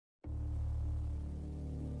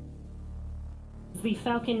the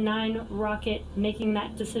Falcon 9 rocket making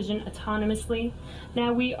that decision autonomously.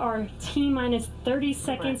 Now we are T-minus 30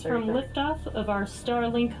 seconds from liftoff of our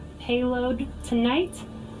Starlink payload tonight.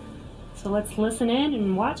 So let's listen in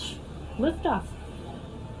and watch liftoff.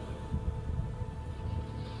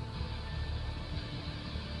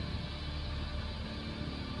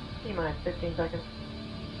 T-minus 15 seconds.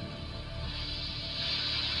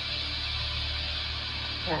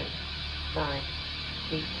 10, 9,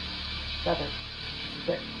 8, 7,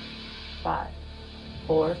 6, 5,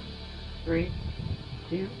 4, 3,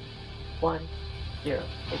 2, 1, 0.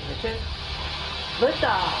 Ignition.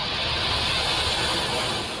 Liftoff!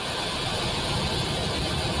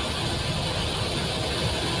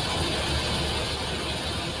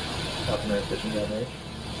 Falcon 9 fishing down there.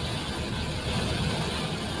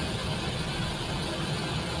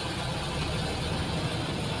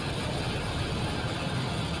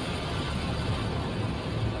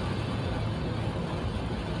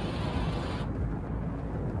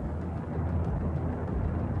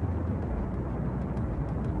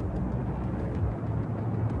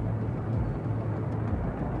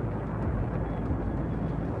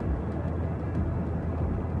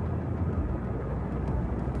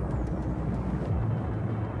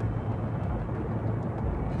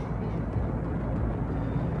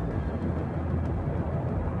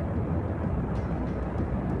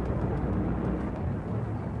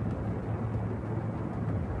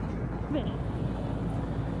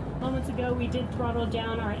 Moments ago, we did throttle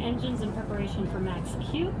down our engines in preparation for max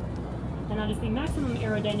Q, and that is the maximum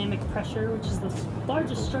aerodynamic pressure, which is the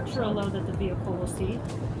largest structural load that the vehicle will see.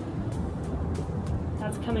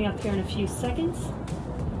 That's coming up here in a few seconds.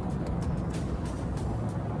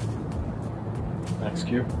 Max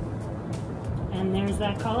Q. And there's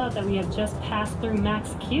that call out that we have just passed through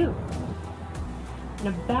max Q. In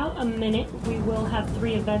about a minute, we will have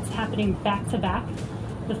 3 events happening back to back.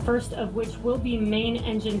 The first of which will be main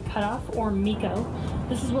engine cutoff, or MECO.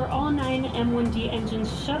 This is where all 9 M1D engines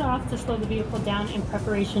shut off to slow the vehicle down in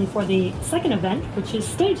preparation for the second event, which is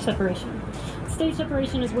stage separation. Stage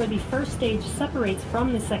separation is where the first stage separates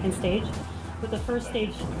from the second stage, with the first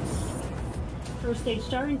stage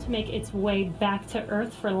starting to make its way back to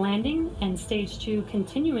Earth for landing, and stage 2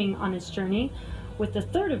 continuing on its journey, with the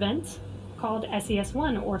third event called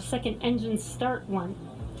SES1, or second engine start 1.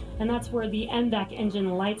 And that's where the MVAC engine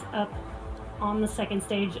lights up on the second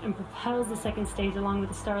stage and propels the second stage along with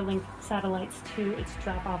the Starlink satellites to its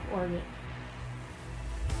drop-off orbit.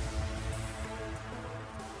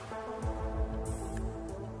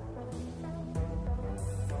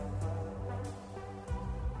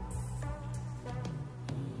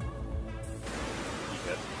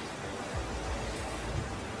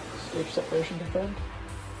 Stage separation confirmed.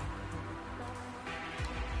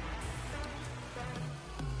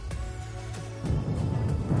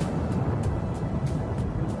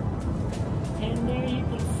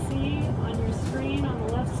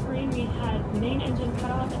 Main engine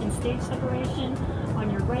cutoff and stage separation.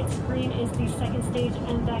 On your right screen is the second stage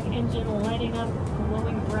MVAC engine lighting up,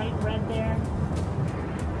 glowing bright red there.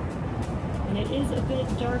 And it is a bit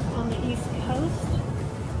dark on the East Coast,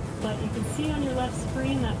 but you can see on your left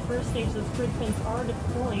screen that first stage those grid fins are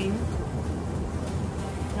deploying.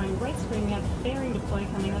 And on your right screen we have fairing deploy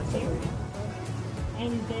coming up here.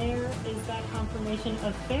 And there is that confirmation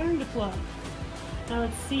of fairing deploy. Now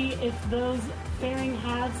let's see if those fairing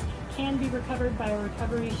halves can be recovered by our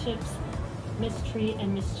recovery ships Mystery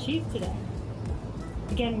and Mischief today.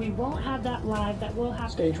 Again, we won't have that live. That will happen.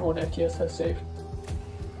 Stage 1 FTS has saved.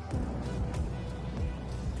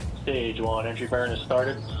 Stage 1 entry burn is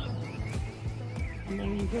started. And there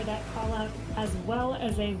you hear that call out, as well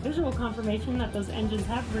as a visual confirmation that those engines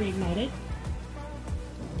have reignited.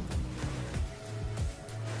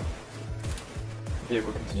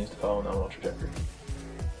 Vehicle continues to follow nominal trajectory.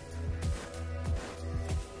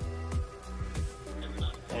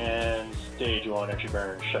 And stage 1 entry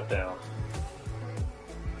burn shut down.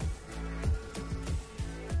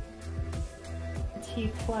 T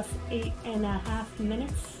plus 8.5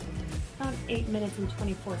 minutes. About 8 minutes and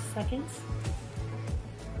 24 seconds.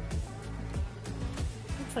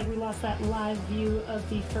 Looks like we lost that live view of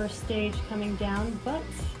the first stage coming down, but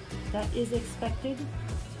that is expected.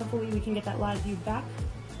 Hopefully we can get that live view back.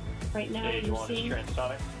 Right now Stage you're 1 seeing... is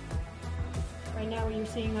transonic. Right now what you're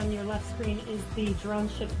seeing on your left screen is the drone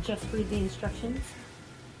ship just read the instructions.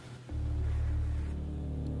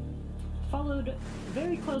 Followed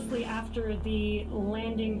very closely after the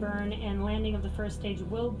landing burn and landing of the first stage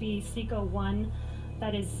will be SECO 1,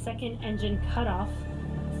 that is second engine cutoff,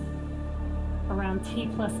 around T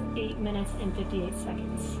plus 8 minutes and 58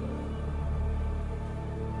 seconds.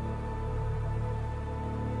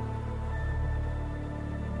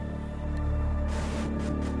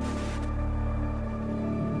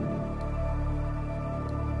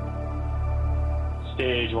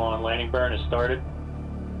 Stage 1 landing burn is started.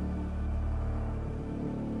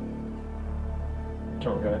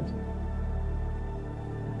 Terminal guidance.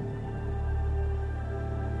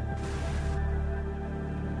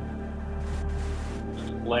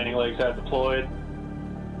 Landing legs have deployed.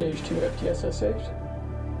 Stage 2 FTSS saved.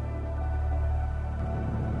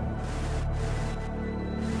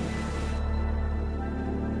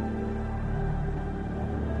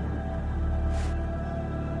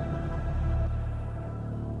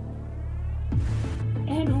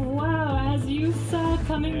 And wow, as you saw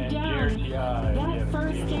coming And down, GRTI, that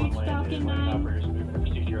first stage Falcon 9. Operators moving to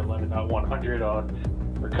procedure 11.100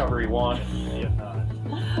 on recovery 1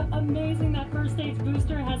 CS9. Amazing, that first stage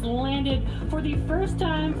booster has landed for the first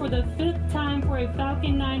time, for the 5th time for a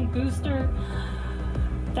Falcon 9 booster.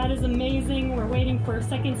 That is amazing. We're waiting for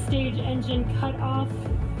second stage engine cutoff.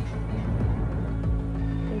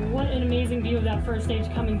 What an amazing view of that first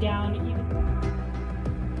stage coming down.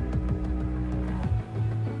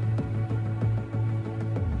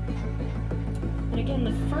 And again,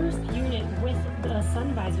 the first unit with the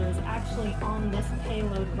sun visor is actually on this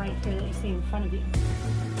payload right here that you see in front of you.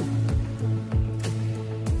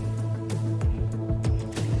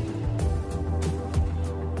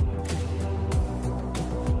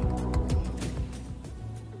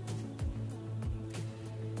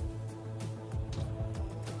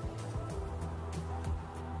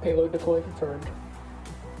 Payload deploy confirmed.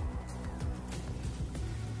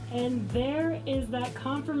 And there is that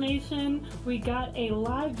confirmation. We got a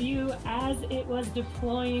live view as it was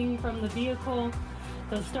deploying from the vehicle.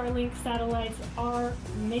 Those Starlink satellites are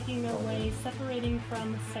making their way, separating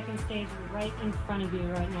from second stage right in front of you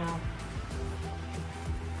right now.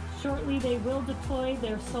 Shortly, they will deploy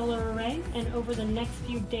their solar array, and over the next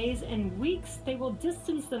few days and weeks, they will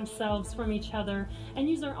distance themselves from each other and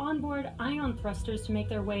use their onboard ion thrusters to make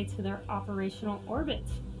their way to their operational orbit.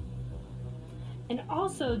 And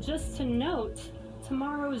also, just to note,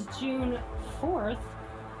 tomorrow is June 4th.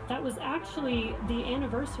 That was actually the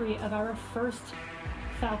anniversary of our first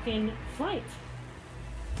Falcon flight.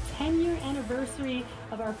 10-year anniversary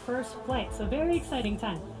of our first flight, so very exciting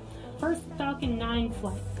time. First Falcon 9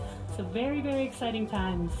 flight, so very, very exciting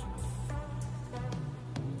times.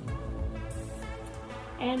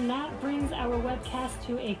 And that brings our webcast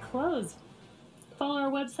to a close. Follow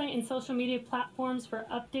our website and social media platforms for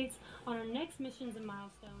updates on our next missions and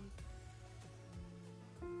milestones.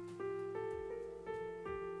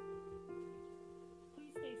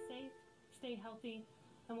 Please stay safe, stay healthy,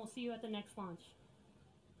 and we'll see you at the next launch.